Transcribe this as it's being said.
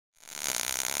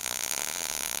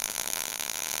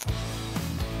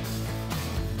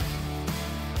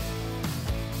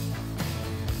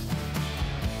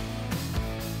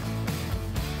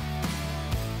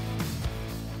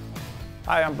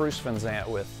Hi, I'm Bruce Van Zant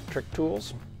with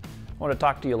Trick-Tools. I want to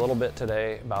talk to you a little bit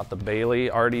today about the Baileigh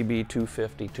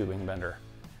RDB-250 tubing bender.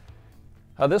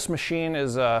 This machine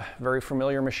is a very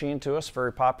familiar machine to us,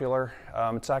 very popular.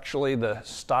 It's actually the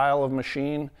style of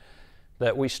machine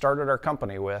that we started our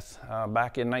company with.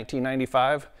 Back in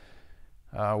 1995,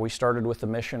 we started with the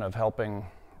mission of helping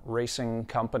racing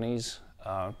companies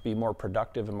be more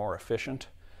productive and more efficient.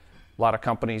 A lot of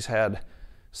companies had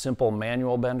simple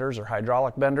manual benders or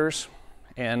hydraulic benders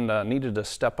and needed to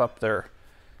step up their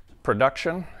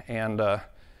production, and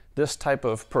this type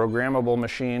of programmable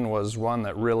machine was one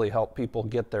that really helped people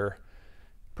get their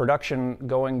production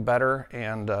going better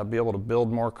and be able to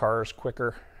build more cars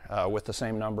quicker with the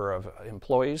same number of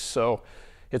employees. So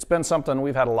it's been something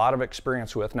we've had a lot of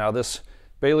experience with. Now, this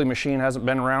Baileigh machine hasn't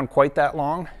been around quite that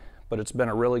long, but it's been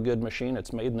a really good machine.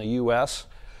 It's made in the US,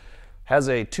 has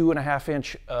a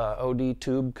 2.5-inch OD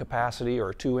tube capacity, or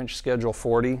a 2-inch Schedule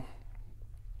 40.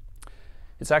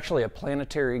 It's actually a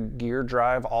planetary gear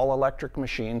drive, all electric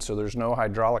machine, so there's no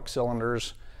hydraulic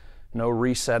cylinders, no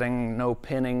resetting, no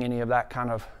pinning, any of that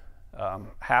kind of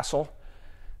hassle.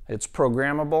 It's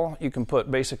programmable. You can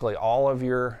put basically all of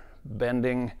your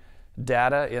bending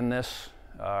data in this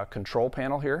control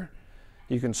panel here.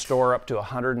 You can store up to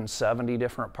 170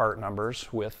 different part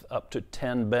numbers with up to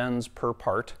 10 bends per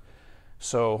part.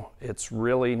 So it's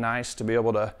really nice to be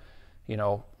able to,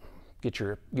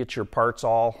 get your parts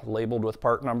all labeled with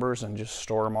part numbers and just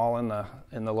store them all in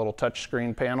the little touch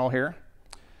screen panel here.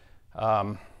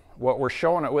 What we're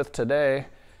showing it with today,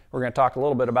 we're going to talk a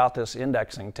little bit about this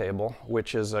indexing table,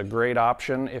 which is a great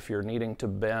option if you're needing to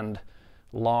bend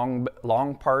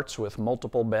long parts with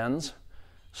multiple bends.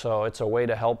 So it's a way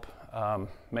to help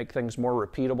make things more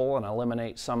repeatable and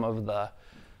eliminate some of the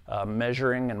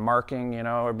measuring and marking.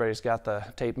 Everybody's got the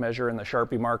tape measure and the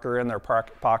Sharpie marker in their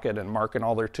pocket and marking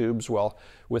all their tubes. Well,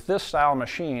 with this style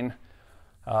machine,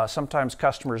 sometimes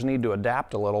customers need to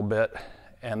adapt a little bit,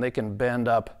 and they can bend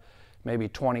up maybe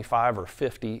 25 or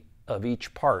 50 of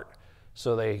each part.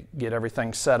 So they get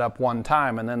everything set up one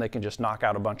time, and then they can just knock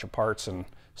out a bunch of parts and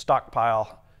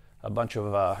stockpile a bunch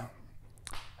of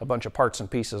parts and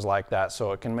pieces like that.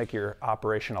 So it can make your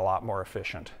operation a lot more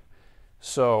efficient.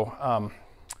 So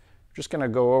just going to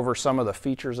go over some of the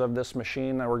features of this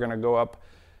machine. Then we're going to go up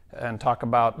and talk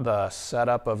about the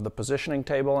setup of the positioning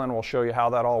table, and we'll show you how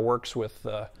that all works with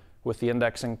the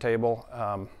indexing table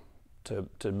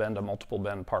to bend a multiple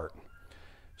bend part.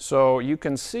 So you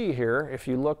can see here, if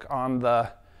you look on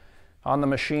the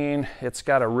machine, it's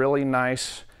got a really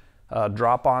nice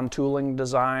drop-on tooling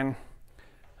design.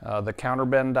 The counter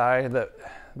bend die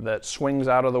that swings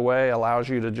out of the way allows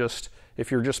you to just, if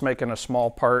you're just making a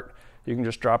small part, you can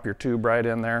just drop your tube right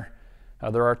in there.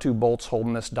 There are 2 bolts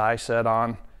holding this die set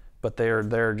on, but they are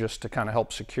there just to kind of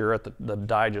help secure it. The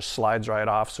die just slides right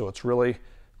off, so it's really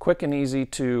quick and easy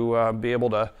to be able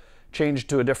to change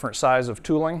to a different size of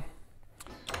tooling.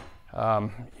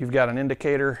 You've got an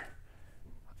indicator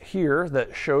here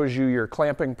that shows you your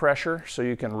clamping pressure, so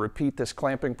you can repeat this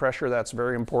clamping pressure. That's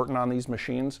very important on these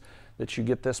machines, that you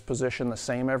get this position the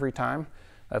same every time.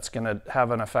 That's going to have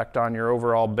an effect on your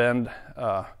overall bend,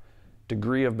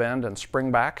 degree of bend and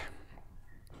spring back.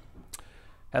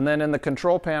 And then in the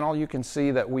control panel, you can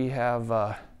see that we have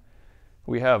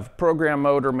program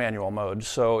mode or manual mode.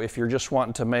 So if you're just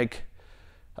wanting to make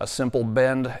a simple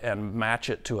bend and match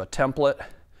it to a template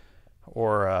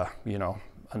or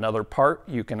another part,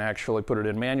 you can actually put it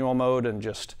in manual mode and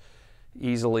just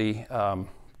easily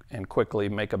and quickly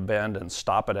make a bend and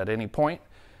stop it at any point.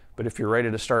 But if you're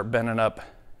ready to start bending up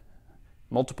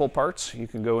multiple parts, you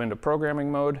can go into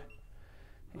programming mode.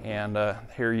 And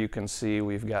here you can see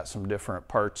we've got some different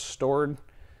parts stored.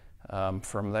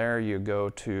 From there you go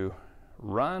to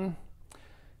run,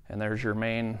 and there's your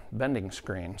main bending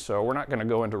screen. So we're not going to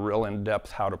go into real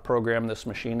in-depth how to program this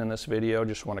machine in this video,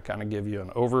 just want to kind of give you an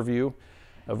overview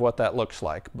of what that looks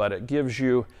like. But it gives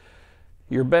you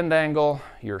your bend angle,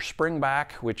 your spring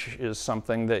back, which is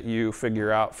something that you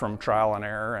figure out from trial and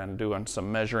error and doing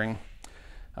some measuring.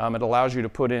 It allows you to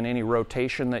put in any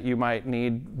rotation that you might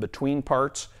need between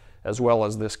parts, as well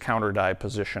as this counter die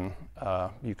position.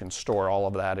 You can store all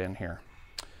of that in here.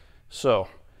 So,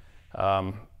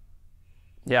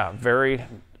 very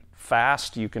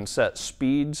fast. You can set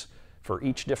speeds for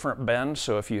each different bend.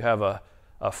 So if you have a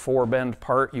 4-bend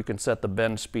part, you can set the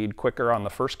bend speed quicker on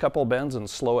the first couple bends and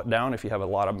slow it down. If you have a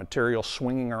lot of material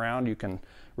swinging around, you can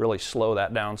really slow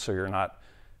that down so you're not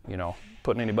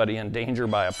putting anybody in danger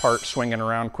by a part swinging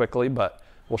around quickly. But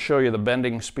we'll show you the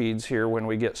bending speeds here when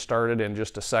we get started in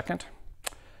just a second.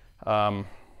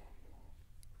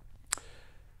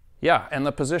 Yeah, and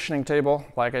the positioning table,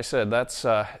 like I said,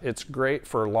 it's great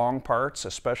for long parts,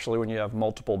 especially when you have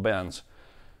multiple bends.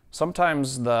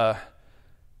 Sometimes the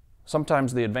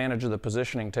advantage of the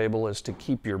positioning table is to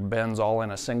keep your bends all in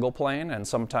a single plane, and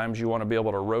sometimes you want to be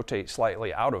able to rotate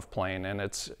slightly out of plane, and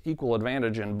it's equal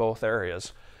advantage in both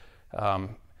areas.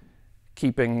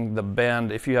 Keeping the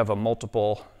bend, if you have a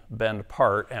multiple bend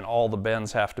part and all the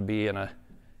bends have to be in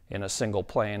a single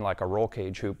plane, like a roll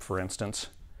cage hoop, for instance,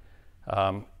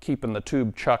 keeping the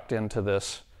tube chucked into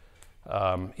this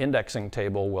indexing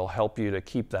table will help you to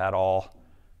keep that all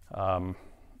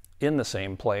in the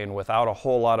same plane without a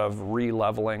whole lot of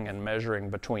re-leveling and measuring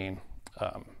between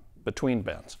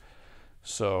bends.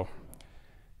 So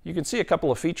you can see a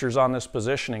couple of features on this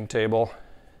positioning table.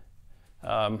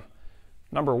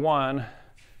 Number one,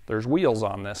 there's wheels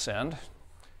on this end.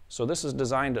 So this is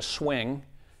designed to swing,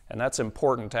 and that's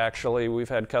important actually. We've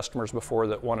had customers before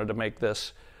that wanted to make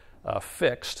this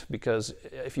fixed, because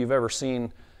if you've ever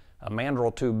seen a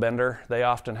mandrel tube bender, they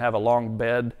often have a long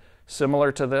bed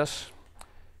similar to this,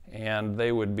 and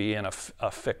they would be in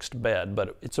a fixed bed.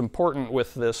 But it's important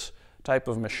with this type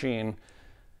of machine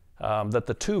that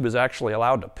the tube is actually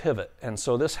allowed to pivot, and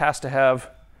so this has to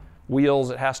have wheels.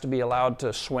 It has to be allowed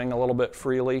to swing a little bit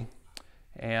freely,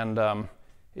 and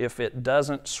if it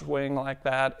doesn't swing like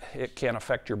that, it can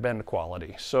affect your bend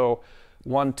quality. So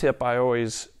one tip I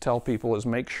always tell people is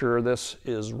make sure this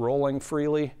is rolling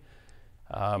freely.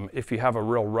 If you have a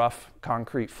real rough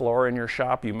concrete floor in your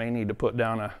shop, you may need to put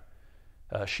down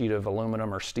a sheet of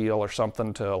aluminum or steel or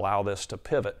something to allow this to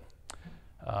pivot.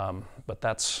 But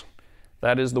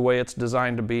that is the way it's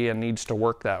designed to be and needs to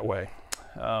work that way.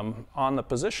 On the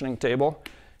positioning table,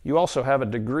 you also have a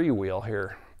degree wheel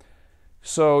here.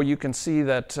 So you can see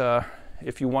that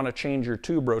if you want to change your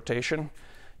tube rotation,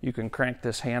 you can crank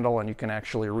this handle and you can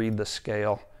actually read the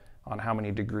scale on how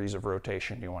many degrees of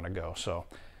rotation you want to go. So,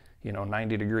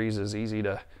 90 degrees is easy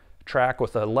to track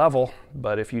with a level,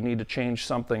 but if you need to change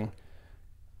something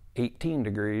 18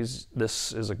 degrees,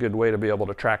 this is a good way to be able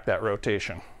to track that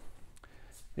rotation.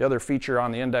 The other feature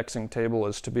on the indexing table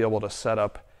is to be able to set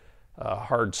up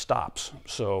hard stops.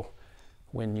 So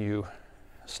when you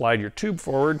slide your tube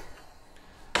forward,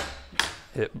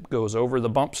 it goes over the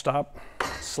bump stop,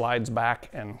 slides back,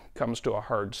 and comes to a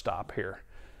hard stop here.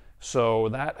 So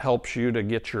that helps you to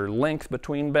get your length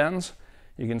between bends.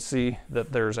 You can see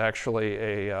that there's actually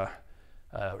a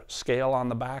scale on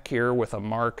the back here with a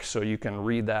mark, so you can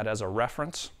read that as a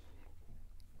reference.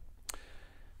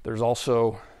 There's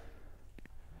also,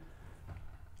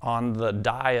 on the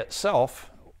die itself,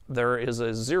 there is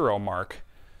a 0 mark.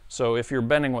 So if you're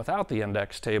bending without the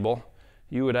index table,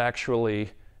 you would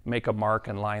actually make a mark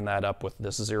and line that up with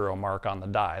this 0 mark on the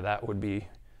die. That would be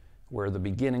where the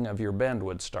beginning of your bend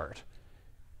would start.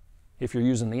 If you're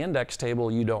using the index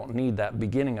table, you don't need that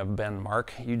beginning of bend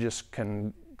mark. You just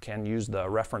can use the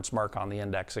reference mark on the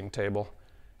indexing table.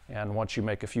 And once you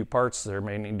make a few parts, there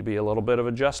may need to be a little bit of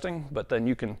adjusting, but then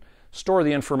you can store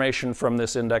the information from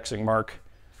this indexing mark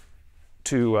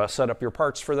to set up your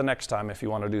parts for the next time if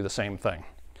you want to do the same thing.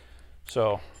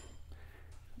 So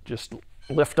just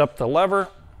lift up the lever.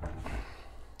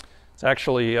 It's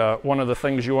actually one of the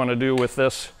things you want to do with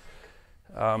this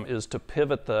is to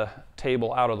pivot the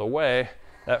table out of the way.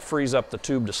 That frees up the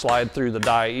tube to slide through the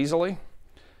die easily.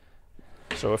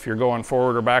 So if you're going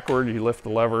forward or backward, you lift the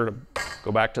lever to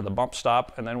go back to the bump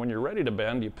stop, and then when you're ready to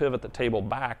bend, you pivot the table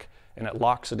back and it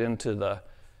locks it into the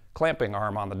clamping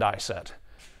arm on the die set.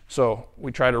 So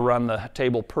we try to run the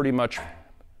table pretty much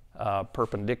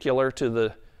perpendicular to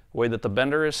the way that the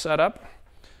bender is set up.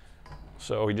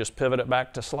 So we just pivot it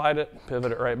back to slide it,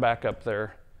 pivot it right back up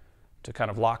there to kind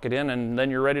of lock it in, and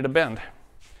then you're ready to bend.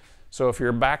 So if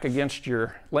you're back against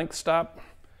your length stop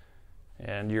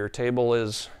and your table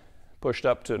is pushed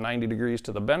up to 90 degrees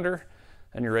to the bender,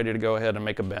 and you're ready to go ahead and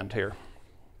make a bend here.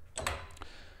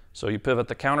 So you pivot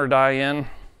the counter die in,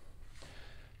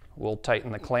 we'll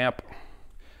tighten the clamp,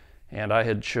 and I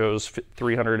had chose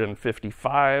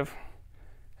 355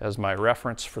 as my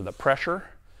reference for the pressure.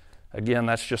 Again,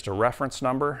 that's just a reference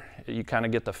number. You kind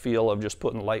of get the feel of just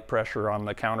putting light pressure on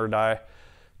the counter die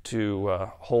to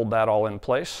hold that all in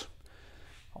place.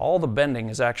 All the bending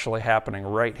is actually happening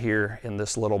right here in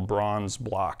this little bronze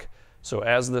block. So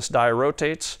as this die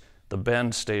rotates, the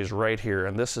bend stays right here,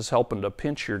 and this is helping to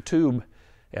pinch your tube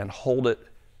and hold it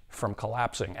from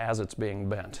collapsing as it's being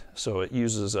bent. So it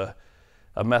uses a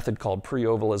method called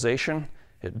pre-ovalization.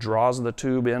 It draws the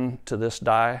tube into this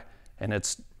die, and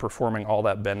it's performing all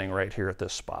that bending right here at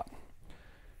this spot.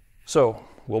 So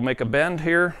we'll make a bend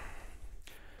here.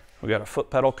 We got a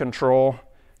foot pedal control.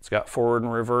 It's got forward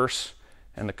and reverse.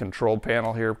 and the control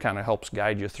panel here kind of helps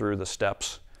guide you through the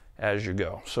steps as you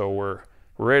go. So we're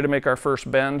ready to make our first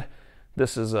bend.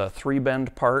 This is a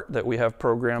 3-bend part that we have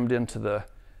programmed into the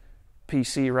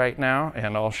PC right now,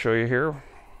 and I'll show you here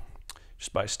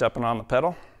just by stepping on the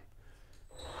pedal.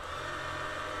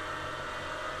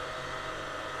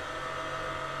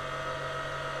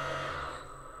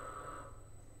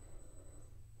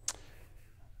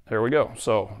 There we go.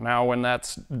 So now when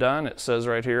that's done, it says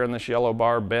right here in this yellow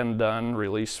bar, bend done,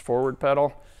 release forward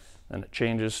pedal, and it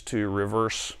changes to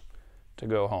reverse to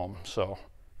go home. So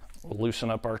we'll loosen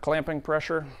up our clamping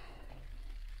pressure.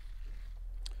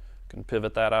 Can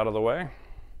pivot that out of the way.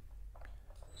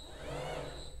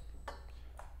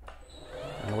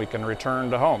 And we can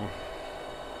return to home.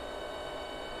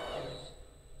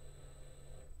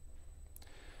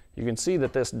 You can see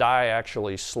that this die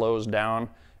actually slows down.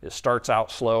 It starts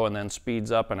out slow and then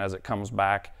speeds up, and as it comes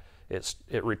back,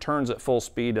 it returns at full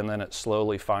speed, and then it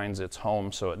slowly finds its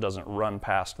home so it doesn't run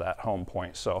past that home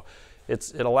point. So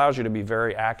it allows you to be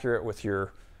very accurate with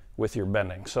your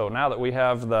bending. So now that we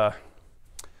have the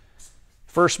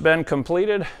first bend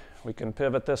completed, we can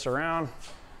pivot this around,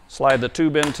 slide the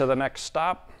tube into the next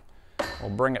stop. We'll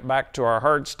bring it back to our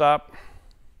hard stop.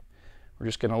 We're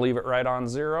just going to leave it right on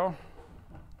 0.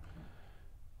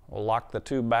 We'll lock the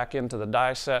tube back into the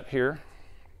die set here.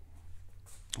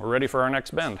 We're ready for our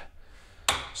next bend.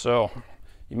 So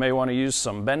you may want to use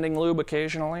some bending lube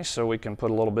occasionally, so we can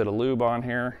put a little bit of lube on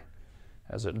here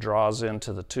as it draws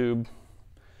into the tube.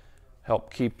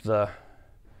 Help keep the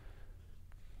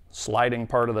sliding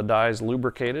part of the dies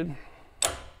lubricated.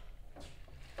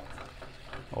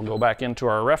 We'll go back into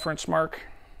our reference mark,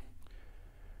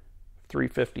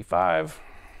 355.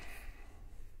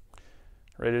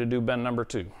 Ready to do bend number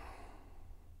 2.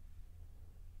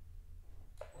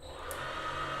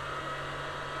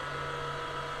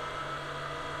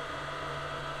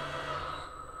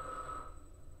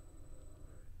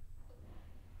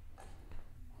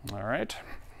 All right.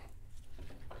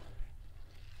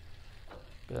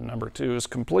 Bend number 2 is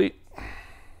complete.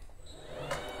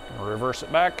 I'll reverse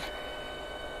it back.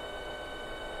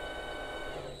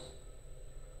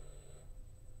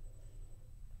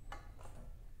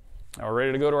 Now we're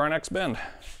ready to go to our next bend.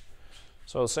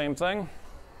 So the same thing,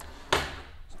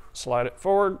 slide it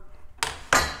forward,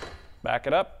 back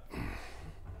it up.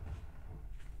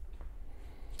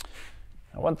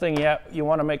 Now one thing you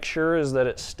want to make sure is that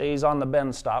it stays on the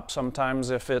bend stop. Sometimes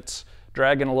if it's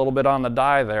dragging a little bit on the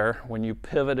die there, when you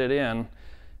pivot it in,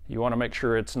 you want to make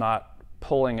sure it's not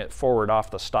pulling it forward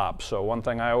off the stop. So one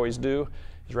thing I always do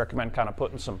is recommend kind of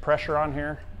putting some pressure on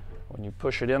here when you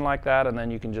push it in like that, and then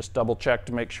you can just double check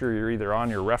to make sure you're either on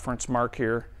your reference mark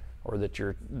here or that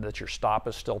your stop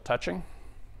is still touching.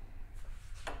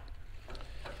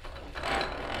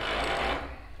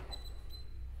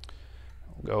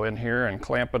 We'll go in here and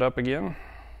clamp it up again.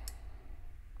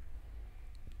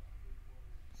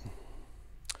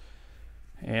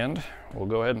 And we'll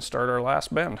go ahead and start our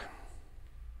last bend.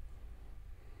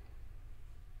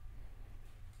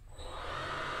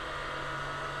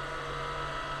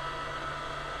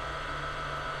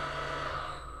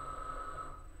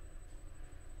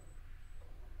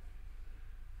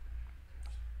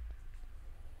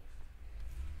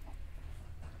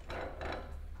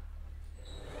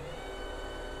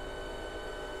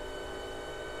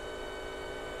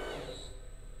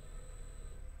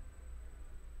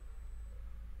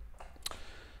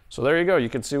 So there you go. You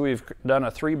can see we've done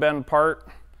a 3-bend part.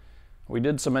 We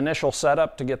did some initial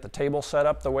setup to get the table set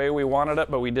up the way we wanted it,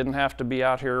 but we didn't have to be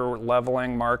out here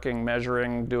leveling, marking,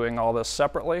 measuring, doing all this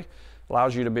separately.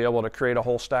 Allows you to be able to create a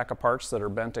whole stack of parts that are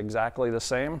bent exactly the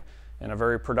same in a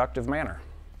very productive manner.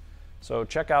 So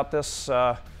check out this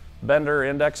bender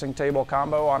indexing table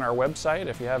combo on our website.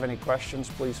 If you have any questions,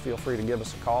 please feel free to give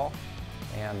us a call.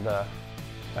 And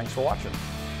thanks for watching.